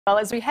Well,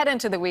 as we head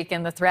into the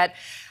weekend, the threat,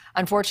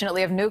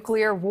 unfortunately, of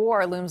nuclear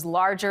war looms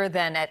larger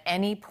than at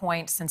any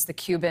point since the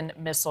Cuban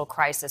Missile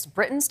Crisis.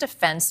 Britain's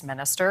defense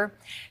minister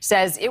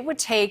says it would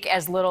take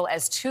as little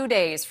as 2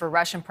 days for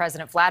Russian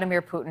President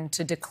Vladimir Putin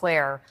to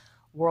declare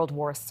World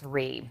War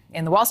III.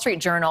 In the Wall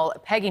Street Journal,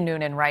 Peggy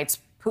Noonan writes,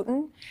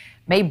 Putin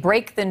may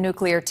break the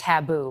nuclear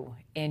taboo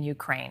in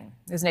Ukraine.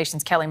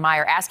 NewsNation's Kelly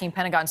Meyer asking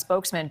Pentagon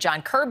spokesman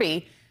John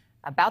Kirby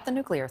about the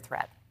nuclear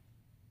threat.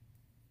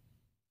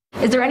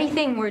 Is there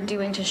anything we're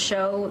doing to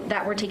show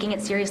that we're taking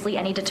it seriously,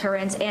 any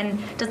deterrence? And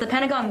does the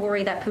Pentagon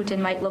worry that Putin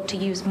might look to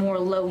use more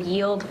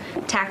low-yield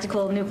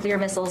tactical nuclear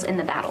missiles in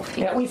the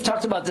battlefield? Yeah, we've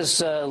talked about this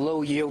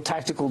low-yield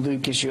tactical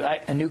nuke issue.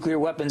 A nuclear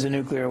weapon's a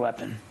nuclear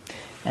weapon.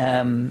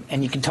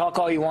 And you can talk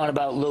all you want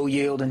about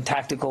low-yield and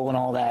tactical and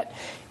all that.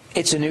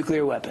 It's a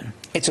nuclear weapon.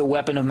 It's a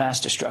weapon of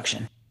mass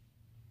destruction.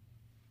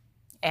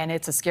 And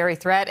it's a scary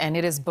threat, and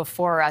it is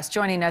before us.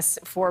 Joining us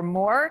for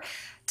more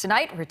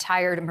tonight,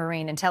 retired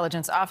Marine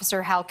Intelligence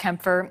Officer Hal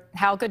Kempfer.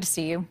 Hal, good to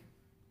see you.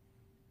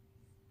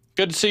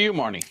 Good to see you,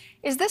 Marnie.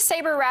 Is this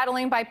saber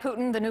rattling by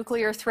Putin the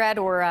nuclear threat,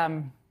 or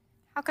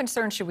how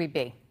concerned should we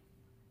be?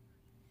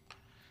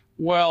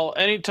 Well,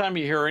 anytime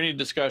you hear any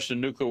discussion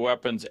of nuclear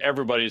weapons,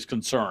 everybody's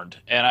concerned.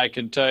 And I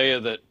can tell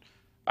you that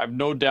I've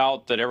no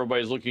doubt that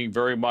everybody's looking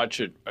very much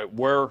at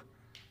where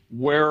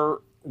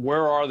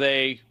are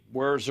they,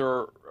 what's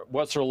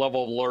their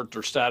level of alert,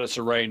 their status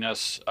of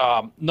readiness.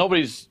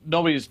 Nobody's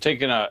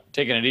taking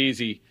it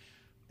easy,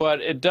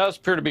 but it does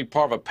appear to be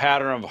part of a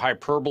pattern of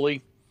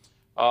hyperbole,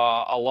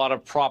 a lot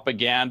of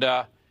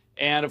propaganda.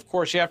 And of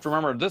course, you have to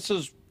remember, this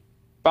is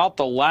about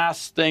the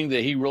last thing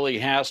that he really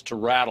has to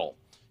rattle.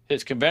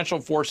 His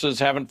conventional forces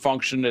haven't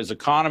functioned. His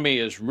economy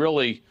is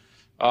really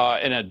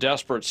in a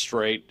desperate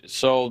strait.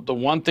 So the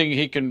one thing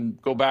he can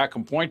go back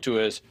and point to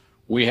is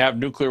we have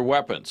nuclear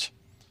weapons.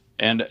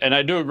 And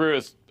I do agree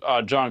with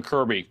John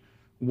Kirby.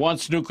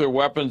 Once nuclear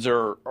weapons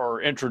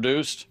are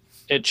introduced,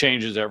 it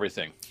changes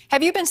everything.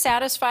 Have you been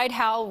satisfied,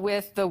 Hal,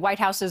 with the White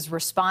House's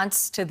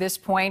response to this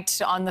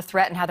point on the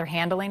threat and how they're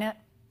handling it?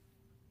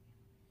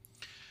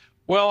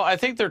 Well, I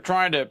think they're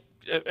trying to,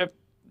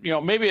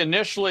 maybe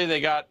initially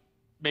they got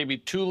maybe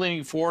too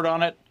leaning forward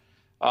on it.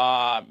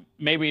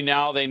 Maybe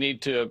now they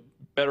need to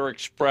better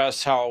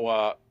express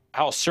how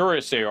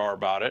serious they are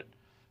about it.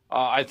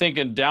 I think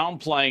in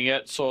downplaying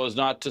it so as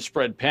not to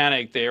spread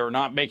panic, they are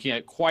not making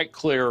it quite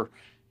clear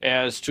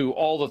as to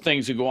all the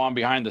things that go on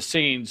behind the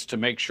scenes to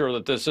make sure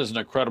that this isn't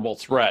a credible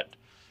threat.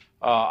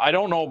 I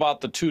don't know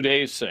about the 2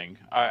 days thing.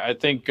 I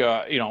think,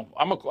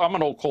 I'm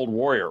an old Cold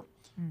Warrior.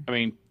 I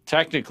mean,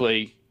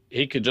 technically,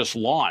 he could just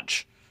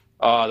launch.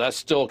 That's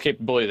still a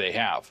capability they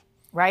have.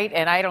 Right,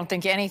 and I don't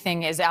think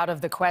anything is out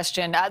of the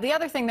question. The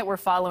other thing that we're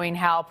following,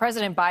 Hal,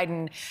 President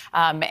Biden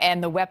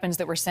and the weapons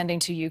that we're sending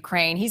to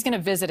Ukraine, he's going to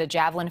visit a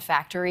Javelin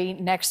factory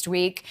next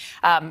week.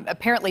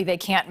 Apparently, they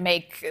can't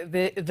make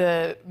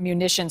the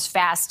munitions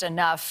fast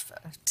enough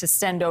to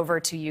send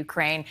over to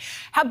Ukraine.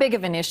 How big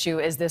of an issue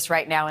is this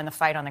right now in the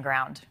fight on the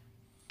ground?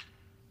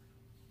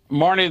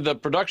 Marnie, the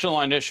production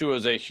line issue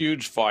is a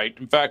huge fight.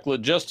 In fact,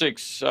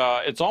 logistics,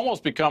 it's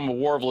almost become a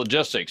war of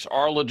logistics.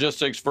 Our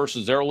logistics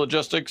versus their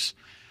logistics.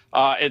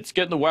 It's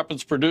getting the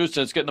weapons produced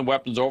and it's getting the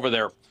weapons over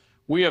there.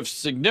 We have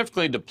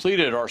significantly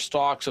depleted our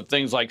stocks of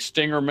things like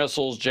Stinger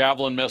missiles,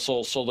 Javelin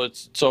missiles.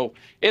 So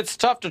it's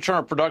tough to turn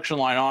a production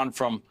line on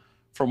from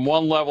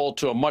one level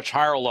to a much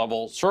higher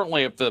level,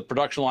 certainly if the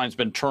production line's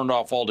been turned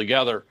off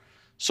altogether.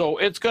 So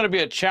it's going to be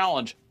a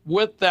challenge.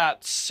 With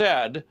that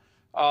said,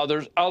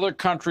 there's other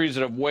countries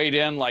that have weighed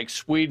in, like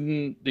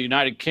Sweden, the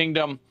United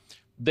Kingdom.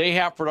 They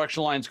have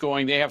production lines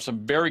going. They have some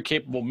very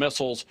capable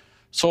missiles.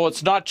 So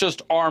it's not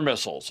just our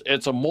missiles.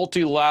 It's a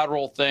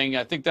multilateral thing.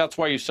 I think that's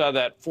why you saw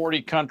that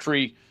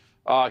 40-country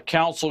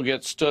council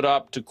get stood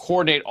up to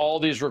coordinate all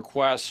these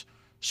requests.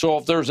 So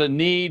if there's a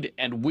need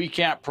and we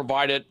can't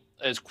provide it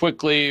as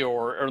quickly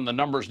or in the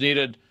numbers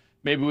needed,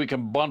 maybe we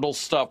can bundle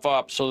stuff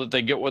up so that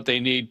they get what they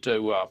need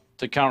to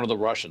counter the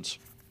Russians.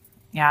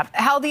 Yeah.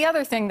 Hal, the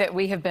other thing that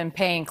we have been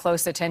paying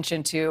close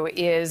attention to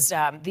is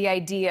the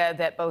idea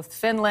that both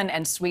Finland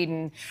and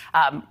Sweden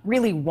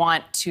really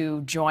want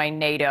to join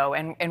NATO,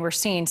 and we're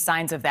seeing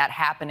signs of that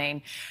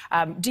happening.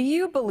 Do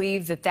you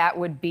believe that that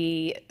would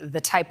be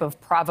the type of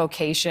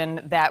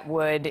provocation that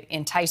would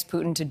entice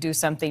Putin to do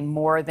something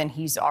more than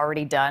he's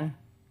already done?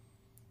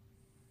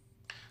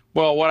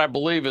 Well, what I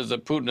believe is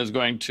that Putin is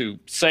going to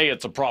say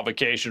it's a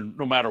provocation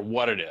no matter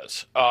what it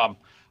is.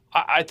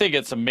 I think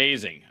it's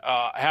amazing.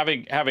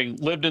 Having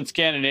lived in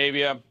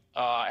Scandinavia,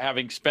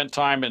 having spent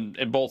time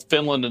in both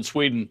Finland and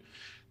Sweden,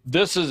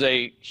 this is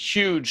a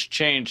huge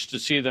change to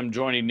see them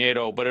joining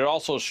NATO, but it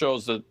also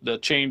shows the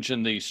change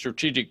in the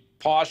strategic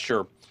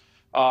posture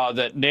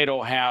that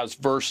NATO has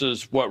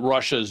versus what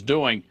Russia is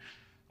doing.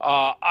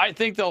 I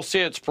think they'll see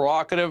it's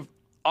provocative.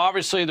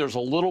 Obviously, there's a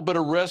little bit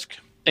of risk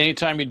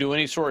anytime you do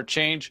any sort of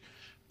change,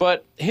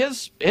 but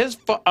his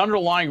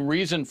underlying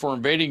reason for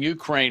invading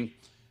Ukraine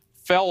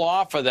fell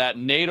off of that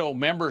NATO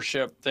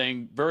membership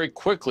thing very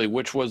quickly,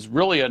 which was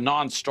really a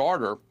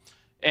non-starter.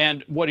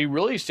 And what he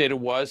really stated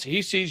was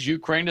he sees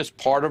Ukraine as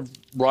part of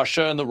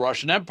Russia and the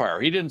Russian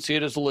Empire. He didn't see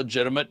it as a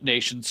legitimate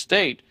nation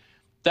state.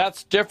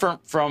 That's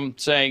different from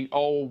saying,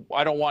 oh,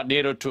 I don't want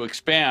NATO to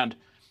expand.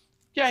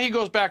 Yeah, he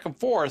goes back and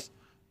forth.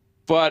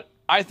 But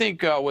I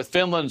think with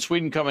Finland and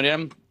Sweden coming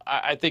in,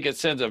 I think it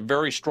sends a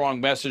very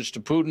strong message to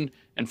Putin.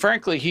 And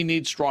frankly, he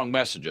needs strong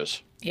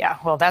messages. Yeah,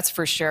 well, that's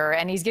for sure.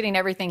 And he's getting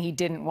everything he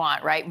didn't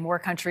want, right? More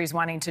countries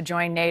wanting to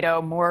join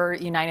NATO, more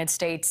United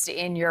States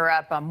in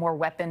Europe, more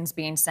weapons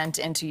being sent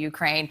into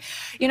Ukraine.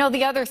 You know,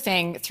 the other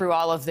thing through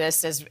all of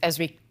this, as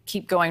we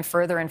keep going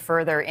further and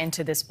further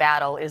into this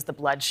battle, is the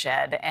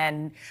bloodshed.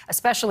 And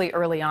especially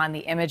early on, the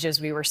images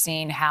we were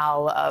seeing,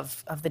 Hal,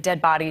 of the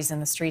dead bodies in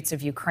the streets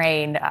of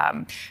Ukraine,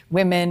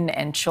 women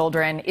and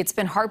children. It's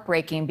been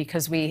heartbreaking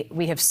because we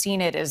have seen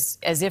it as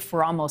if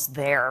we're almost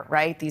there,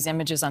 right? These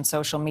images on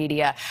social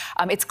media.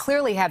 It's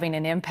clearly having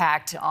an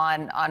impact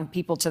on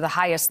people to the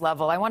highest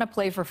level. I want to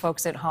play for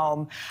folks at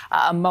home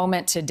a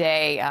moment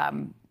today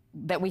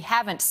that we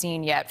haven't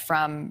seen yet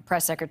from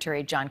Press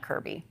Secretary John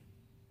Kirby.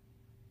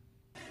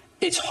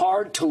 It's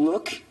hard to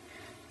look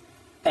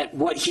at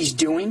what he's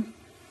doing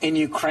in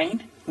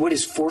Ukraine, what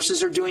his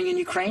forces are doing in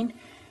Ukraine,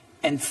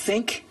 and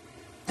think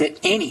that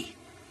any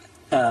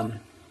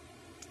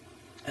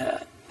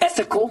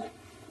ethical,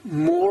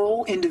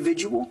 moral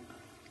individual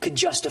could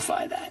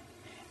justify that.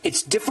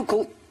 It's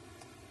difficult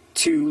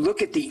to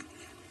look at the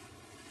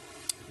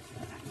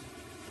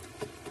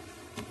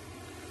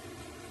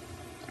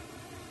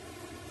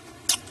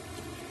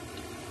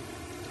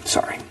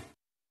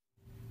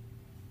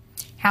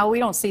Hal, we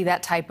don't see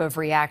that type of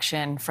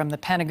reaction from the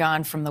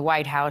Pentagon, from the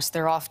White House.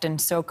 They're often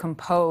so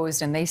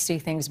composed and they see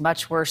things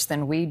much worse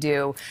than we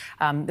do.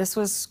 This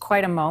was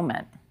quite a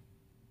moment.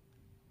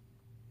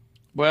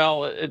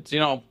 Well, it's,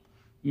 you know,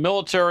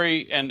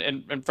 military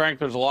and frankly,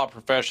 there's a lot of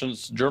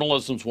professions.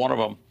 Journalism's one of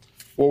them,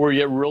 where we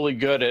get really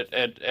good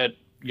at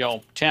you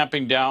know,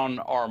 tamping down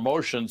our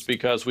emotions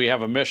because we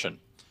have a mission.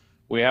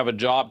 We have a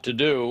job to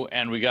do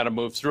and we got to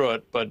move through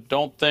it. But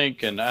don't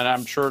think, and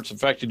I'm sure it's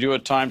affected you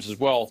at times as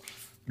well,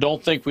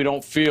 don't think we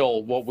don't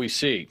feel what we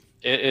see.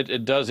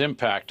 It does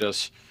impact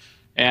us.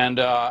 And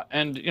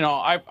you know,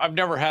 I've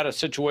never had a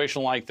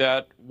situation like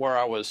that where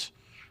I was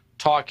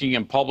talking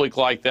in public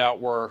like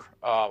that, where,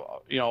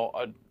 you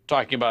know,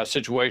 talking about a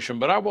situation.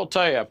 But I will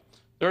tell you,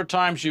 there are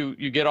times you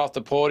get off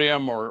the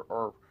podium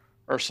or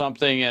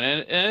something and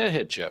it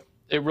hits you.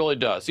 It really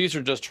does. These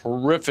are just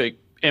horrific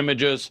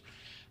images.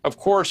 Of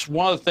course,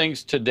 one of the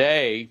things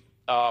today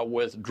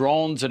with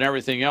drones and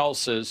everything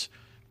else is,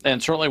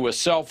 and certainly with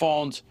cell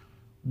phones,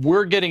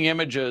 we're getting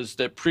images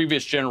that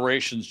previous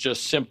generations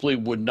just simply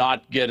would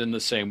not get in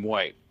the same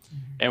way.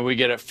 And we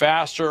get it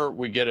faster,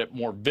 we get it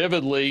more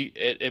vividly.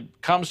 It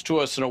comes to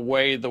us in a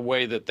way, the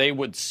way that they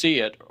would see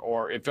it,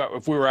 or if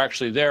we were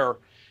actually there.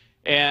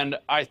 And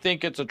I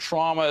think it's a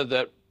trauma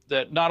that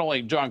not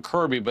only John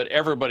Kirby, but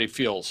everybody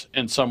feels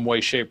in some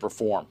way, shape, or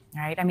form.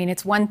 Right. I mean,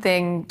 it's one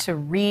thing to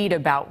read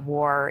about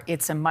war.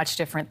 It's a much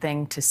different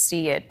thing to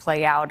see it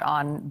play out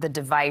on the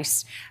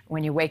device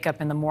when you wake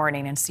up in the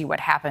morning and see what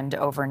happened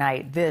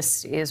overnight.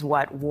 This is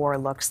what war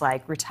looks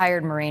like.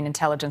 Retired Marine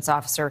Intelligence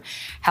Officer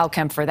Hal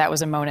Kempfer, that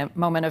was a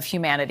moment of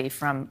humanity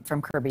from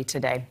Kirby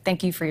today.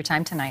 Thank you for your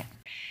time tonight.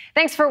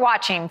 Thanks for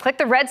watching. Click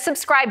the red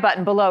subscribe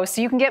button below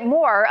so you can get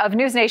more of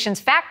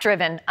NewsNation's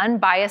fact-driven,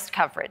 unbiased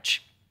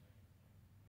coverage.